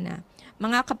alauna.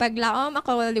 Mga kapaglaom,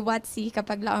 ako liwat si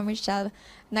kapaglaom Richelle,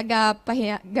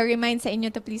 nag-remind sa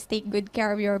inyo to please take good care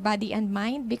of your body and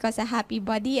mind, because a happy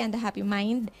body and a happy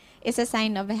mind is a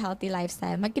sign of a healthy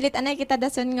lifestyle. Magkilit anay kita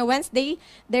dason nga Wednesday,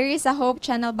 there is a Hope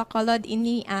Channel Bacolod,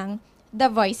 ini ang The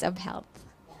Voice of Health.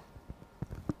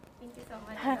 Thank you so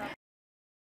much.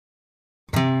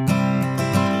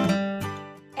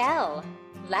 L.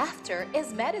 Laughter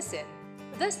is medicine,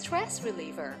 the stress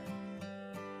reliever.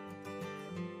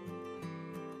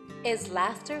 Is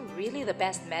laughter really the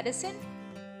best medicine?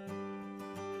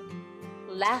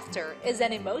 Laughter is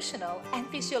an emotional and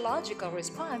physiological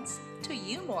response to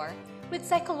humor with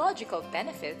psychological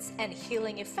benefits and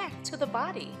healing effect to the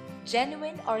body.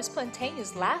 Genuine or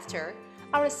spontaneous laughter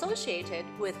are associated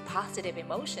with positive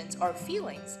emotions or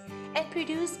feelings and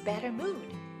produce better mood.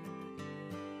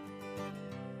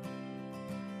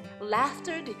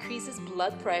 Laughter decreases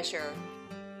blood pressure,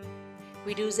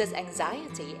 reduces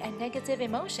anxiety and negative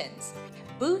emotions,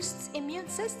 boosts immune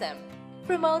system,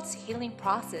 promotes healing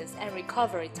process and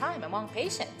recovery time among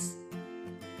patients.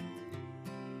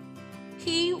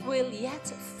 He will yet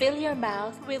fill your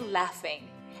mouth with laughing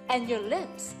and your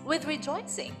lips with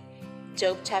rejoicing.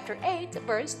 Job chapter 8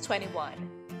 verse 21.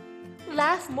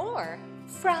 Laugh more,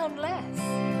 frown less.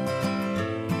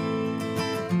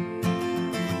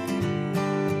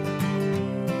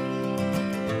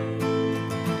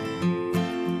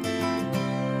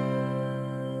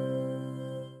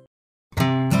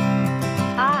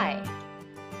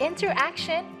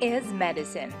 Interaction is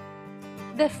medicine,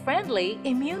 the friendly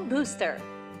immune booster.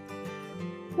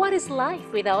 What is life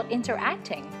without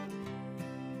interacting?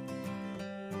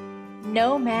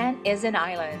 No man is an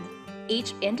island.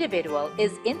 Each individual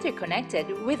is interconnected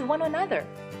with one another.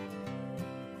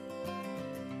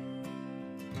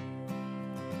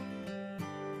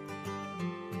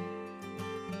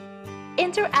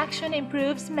 Interaction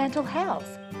improves mental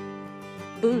health,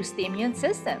 boosts the immune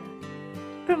system,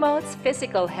 promotes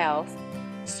physical health,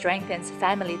 strengthens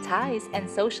family ties and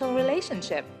social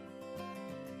relationship,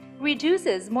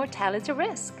 reduces mortality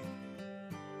risk.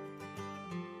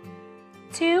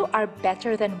 Two are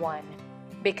better than one,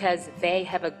 because they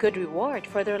have a good reward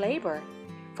for their labor.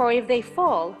 For if they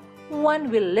fall, one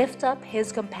will lift up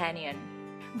his companion.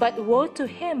 But woe to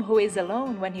him who is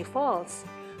alone when he falls,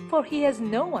 for he has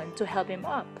no one to help him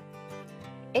up.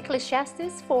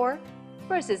 Ecclesiastes 4,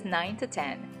 verses 9 to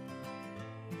 10.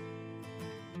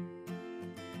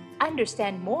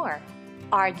 Understand more,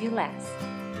 argue less.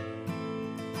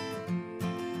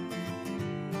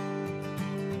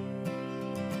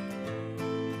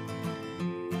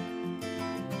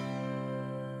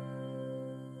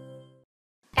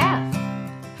 F.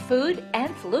 Food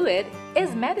and fluid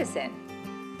is medicine.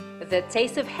 The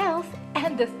taste of health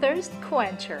and the thirst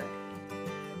quencher.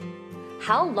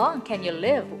 How long can you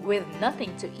live with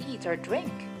nothing to eat or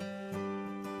drink?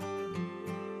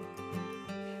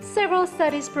 Several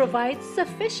studies provide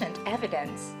sufficient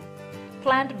evidence.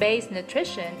 Plant-based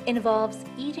nutrition involves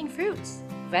eating fruits,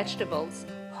 vegetables,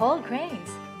 whole grains,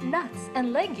 nuts,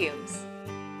 and legumes.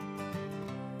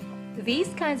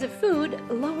 These kinds of food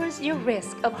lowers your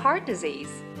risk of heart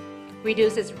disease,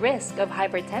 reduces risk of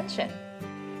hypertension,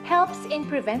 helps in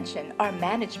prevention or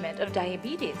management of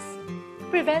diabetes,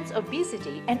 prevents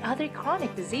obesity and other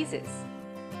chronic diseases.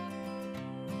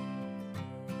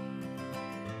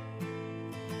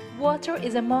 Water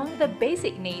is among the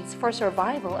basic needs for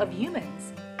survival of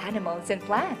humans, animals, and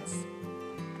plants.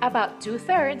 About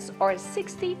 2/3 or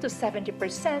 60 to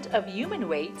 70% of human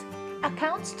weight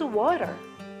accounts to water.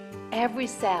 Every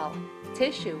cell,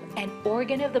 tissue, and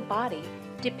organ of the body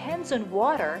depends on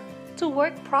water to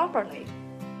work properly.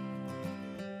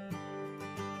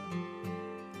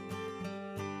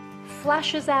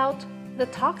 Flushes out the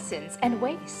toxins and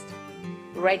waste,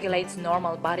 regulates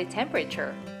normal body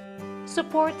temperature,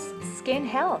 supports skin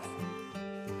health,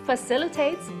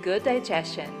 facilitates good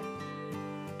digestion,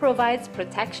 provides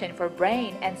protection for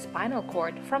brain and spinal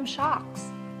cord from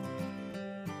shocks.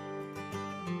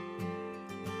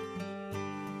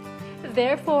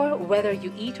 Therefore, whether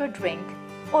you eat or drink,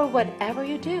 or whatever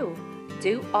you do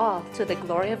all to the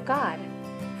glory of God.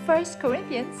 1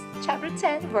 Corinthians chapter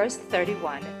 10, verse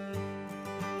 31.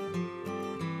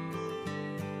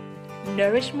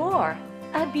 Nourish more,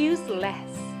 abuse less.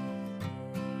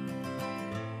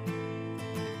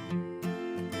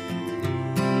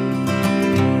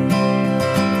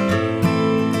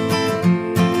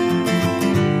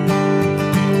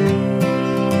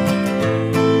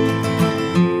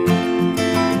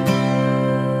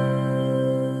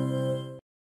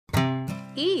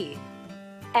 E.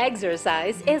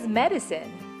 Exercise is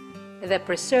medicine, the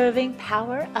preserving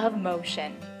power of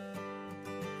motion.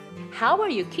 How are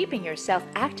you keeping yourself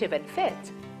active and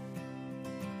fit?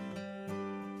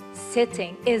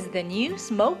 Sitting is the new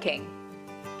smoking.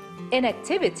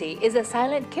 Inactivity is a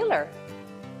silent killer.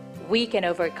 We can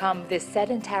overcome this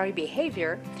sedentary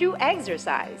behavior through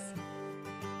exercise.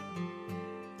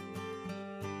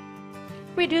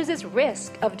 Reduces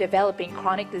risk of developing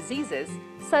chronic diseases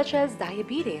such as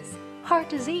diabetes, heart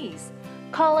disease,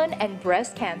 colon and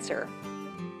breast cancer.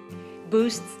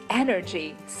 Boosts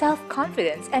energy,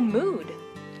 self-confidence, and mood.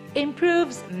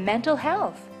 Improves mental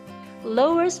health.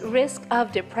 Lowers risk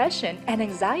of depression and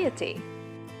anxiety.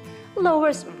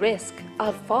 Lowers risk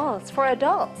of falls for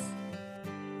adults.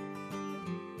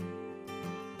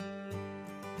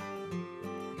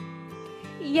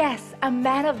 Yes, a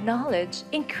man of knowledge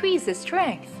increases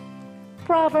strength.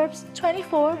 Proverbs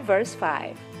 24, verse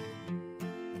 5.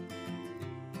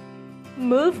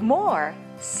 Move more,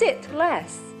 sit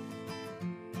less.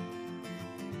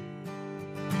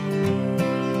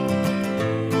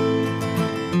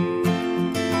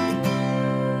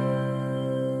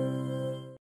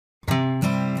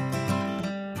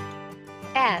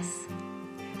 S.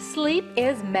 Sleep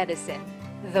is medicine,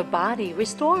 the body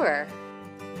restorer.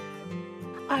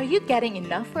 Are you getting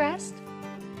enough rest?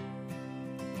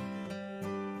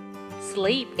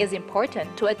 Sleep is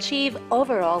important to achieve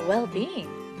overall well-being.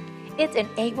 It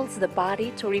enables the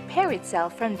body to repair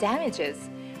itself from damages,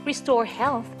 restore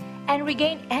health, and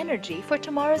regain energy for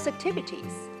tomorrow's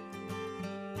activities.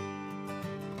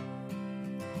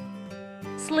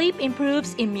 Sleep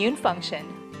improves immune function,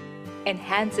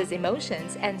 enhances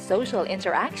emotions and social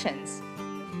interactions,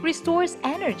 restores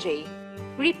energy,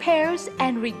 repairs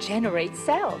and regenerates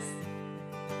cells.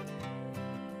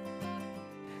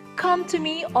 Come to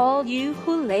me, all you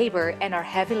who labor and are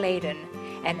heavy laden,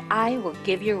 and I will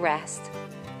give you rest.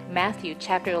 Matthew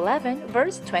chapter 11,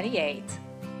 verse 28.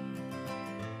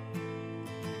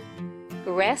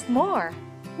 Rest more,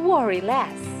 worry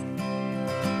less.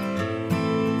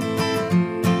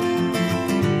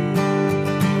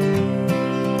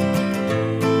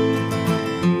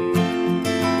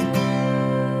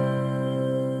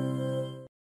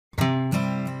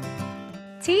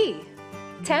 T.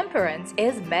 Temperance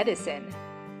is medicine,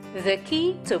 the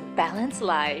key to balanced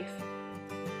life.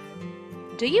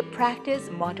 Do you practice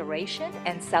moderation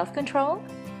and self-control?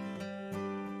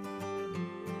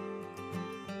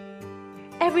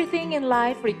 Everything in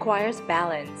life requires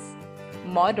balance.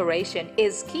 Moderation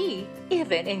is key,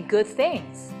 even in good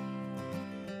things.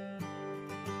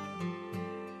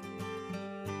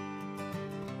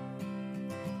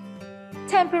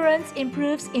 Temperance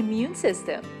improves immune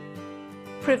system,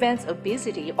 prevents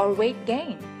obesity or weight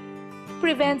gain,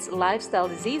 prevents lifestyle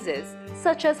diseases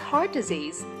such as heart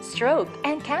disease, stroke,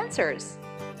 and cancers.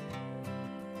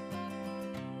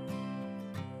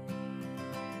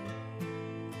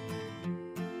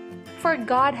 For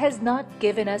God has not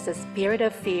given us a spirit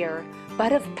of fear,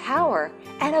 but of power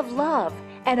and of love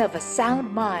and of a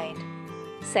sound mind.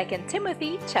 2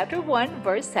 Timothy chapter 1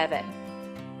 verse 7.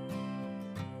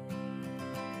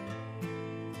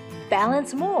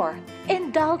 Balance more,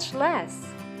 indulge less.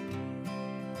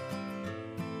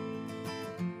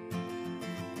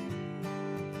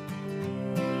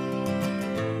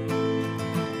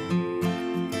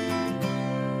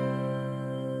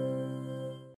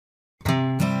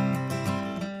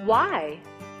 Why?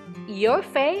 Your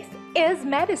faith is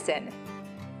medicine,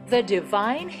 the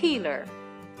divine healer.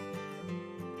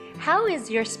 How is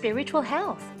your spiritual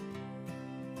health?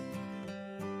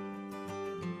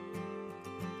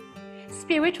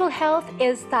 Spiritual health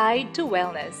is tied to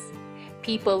wellness.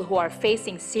 People who are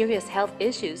facing serious health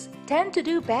issues tend to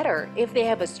do better if they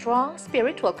have a strong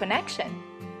spiritual connection.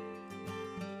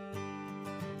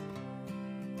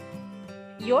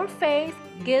 Your faith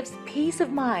gives peace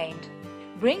of mind,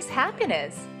 brings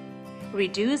happiness,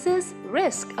 reduces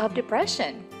risk of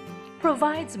depression,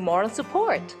 provides moral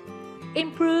support,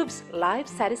 improves life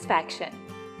satisfaction.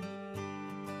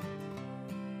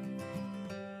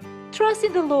 Trust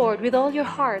in the Lord with all your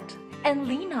heart and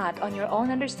lean not on your own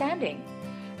understanding.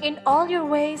 In all your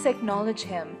ways acknowledge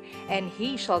Him, and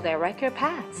He shall direct your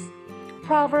paths.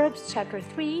 Proverbs chapter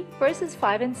 3 verses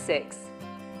 5 and 6.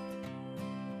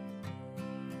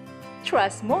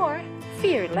 Trust more,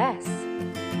 fear less.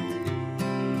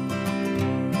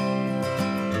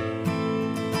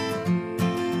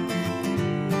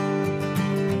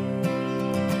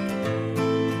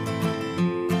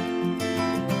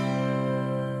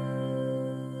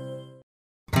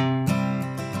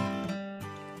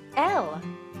 L.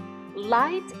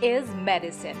 Light is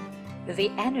medicine,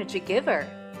 the energy giver.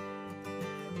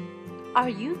 Are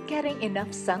you getting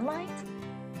enough sunlight?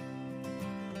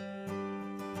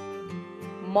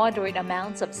 Moderate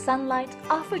amounts of sunlight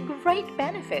offer great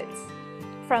benefits,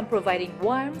 from providing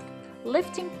warmth,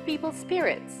 lifting people's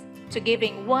spirits, to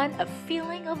giving one a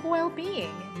feeling of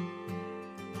well-being.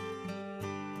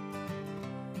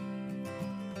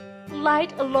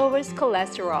 Light lowers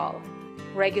cholesterol,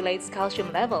 regulates calcium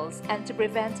levels and to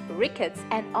prevent rickets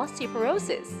and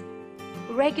osteoporosis,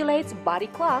 regulates body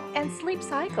clock and sleep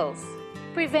cycles,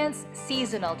 prevents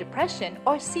seasonal depression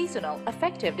or seasonal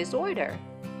affective disorder,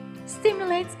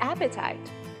 stimulates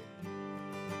appetite.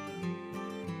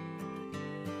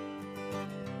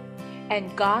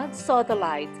 And God saw the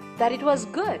light, that it was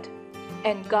good,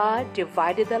 and God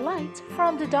divided the light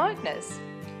from the darkness.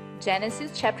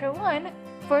 Genesis chapter 1,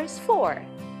 verse 4.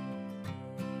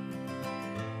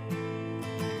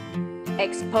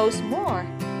 Expose more,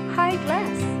 hide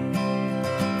less.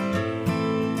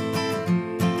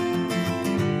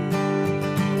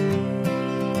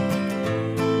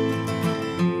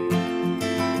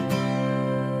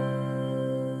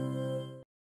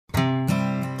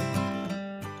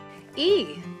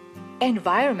 E.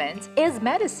 Environment is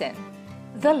medicine,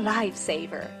 the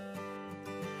lifesaver.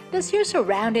 Does your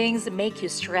surroundings make you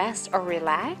stressed or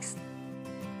relaxed?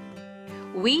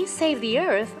 We save the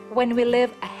earth when we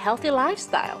live a healthy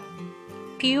lifestyle.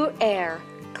 Pure air,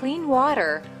 clean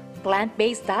water,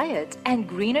 plant-based diet, and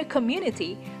greener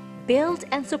community build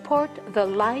and support the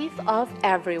life of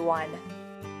everyone.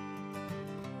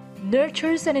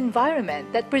 Nurtures an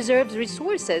environment that preserves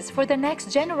resources for the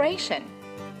next generation,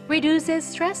 reduces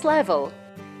stress level,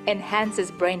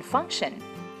 enhances brain function,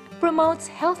 promotes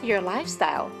healthier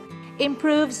lifestyle,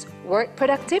 improves work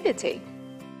productivity.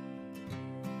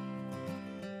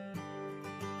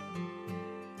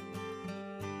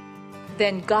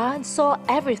 Then God saw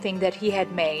everything that He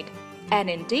had made, and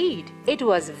indeed it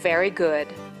was very good.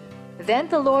 Then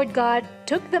the Lord God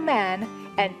took the man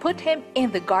and put him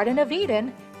in the Garden of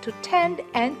Eden to tend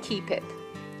and keep it.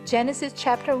 Genesis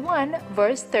chapter 1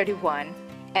 verse 31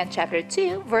 and chapter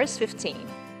 2 verse 15.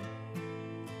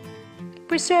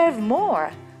 Preserve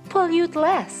more, pollute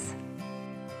less.